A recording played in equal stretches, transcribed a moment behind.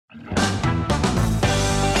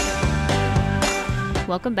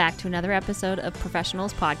Welcome back to another episode of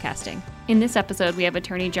Professionals Podcasting. In this episode, we have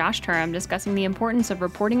attorney Josh Turum discussing the importance of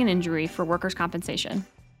reporting an injury for workers' compensation.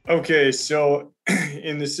 Okay, so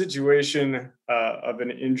in the situation of an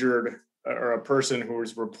injured or a person who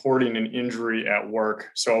is reporting an injury at work,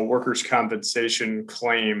 so a workers' compensation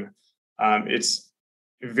claim, it's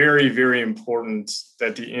very, very important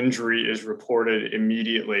that the injury is reported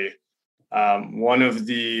immediately. One of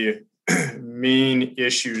the main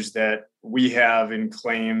issues that we have in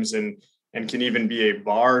claims and can even be a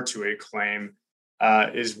bar to a claim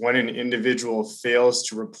is when an individual fails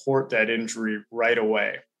to report that injury right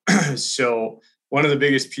away. So one of the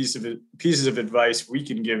biggest pieces of advice we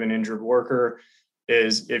can give an injured worker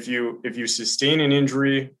is if you sustain an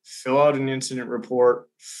injury, fill out an incident report,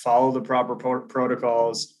 follow the proper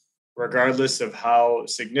protocols, regardless of how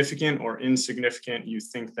significant or insignificant you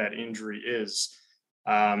think that injury is.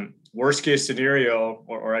 Worst case scenario,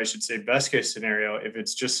 or I should say best case scenario, if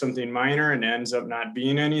it's just something minor and ends up not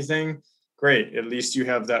being anything, great. At least you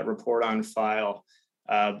have that report on file.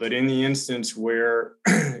 But in the instance where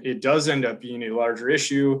it does end up being a larger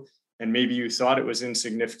issue, and maybe you thought it was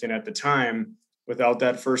insignificant at the time, without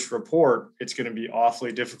that first report, it's going to be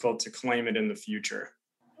awfully difficult to claim it in the future.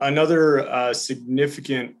 Another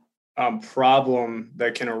significant problem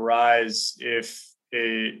that can arise if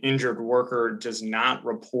a injured worker does not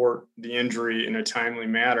report the injury in a timely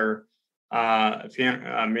manner,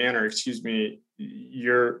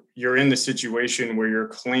 you're in the situation where your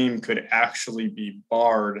claim could actually be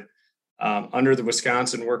barred under the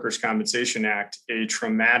Wisconsin Workers' Compensation Act. A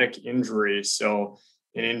traumatic injury, so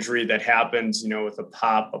an injury that happens, with a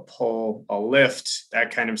pop, a pull, a lift,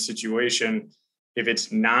 that kind of situation. If it's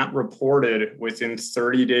not reported within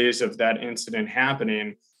 30 days of that incident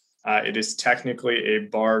happening, it is technically a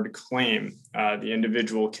barred claim. The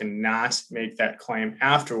individual cannot make that claim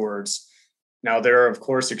afterwards. Now, there are, of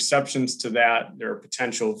course, exceptions to that. There are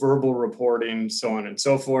potential verbal reporting, so on and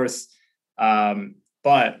so forth.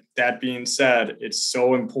 But that being said, it's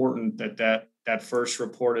so important that first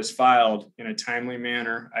report is filed in a timely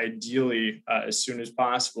manner, ideally as soon as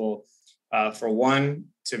possible, for one,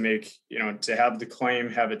 to make, to have the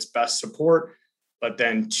claim have its best support, but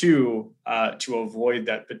then two, to avoid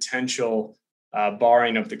that potential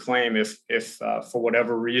barring of the claim if for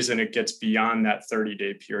whatever reason it gets beyond that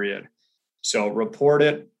 30-day period. So report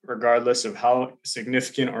it regardless of how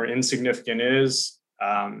significant or insignificant it is.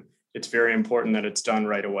 It's very important that it's done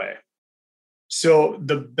right away. So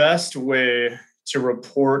the best way to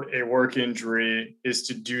report a work injury is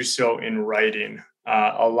to do so in writing.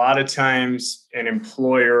 A lot of times an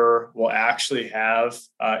employer will actually have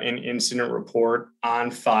an incident report on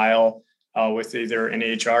file with either an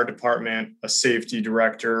HR department, a safety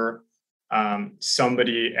director,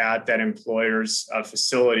 somebody at that employer's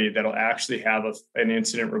facility that'll actually have an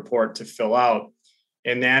incident report to fill out.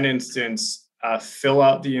 In that instance, fill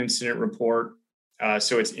out the incident report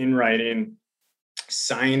so it's in writing,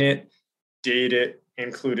 sign it, date it,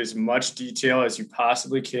 include as much detail as you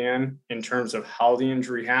possibly can in terms of how the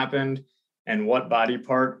injury happened and what body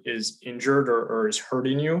part is injured or is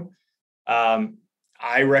hurting you.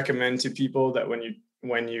 I recommend to people that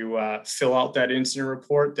when you fill out that incident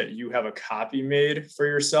report, that you have a copy made for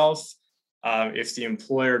yourself. If the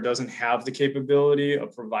employer doesn't have the capability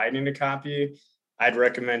of providing a copy, I'd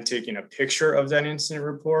recommend taking a picture of that incident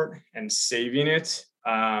report and saving it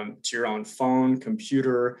to your own phone,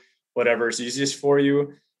 computer, whatever is easiest for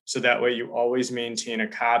you. So that way you always maintain a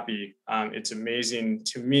copy. It's amazing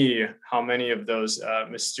to me how many of those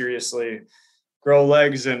mysteriously grow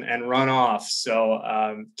legs and run off.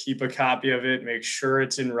 So keep a copy of it, make sure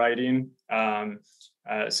it's in writing.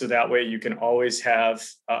 So that way you can always have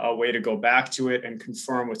a way to go back to it and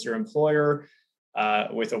confirm with your employer,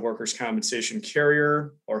 with a workers' compensation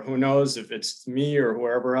carrier, or who knows if it's me or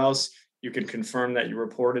whoever else, you can confirm that you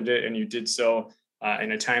reported it and you did so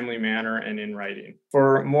in a timely manner and in writing.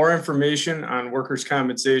 For more information on workers'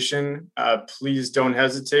 compensation, please don't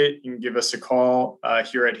hesitate. You can give us a call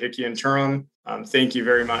here at Hickey & Turum. Thank you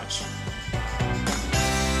very much.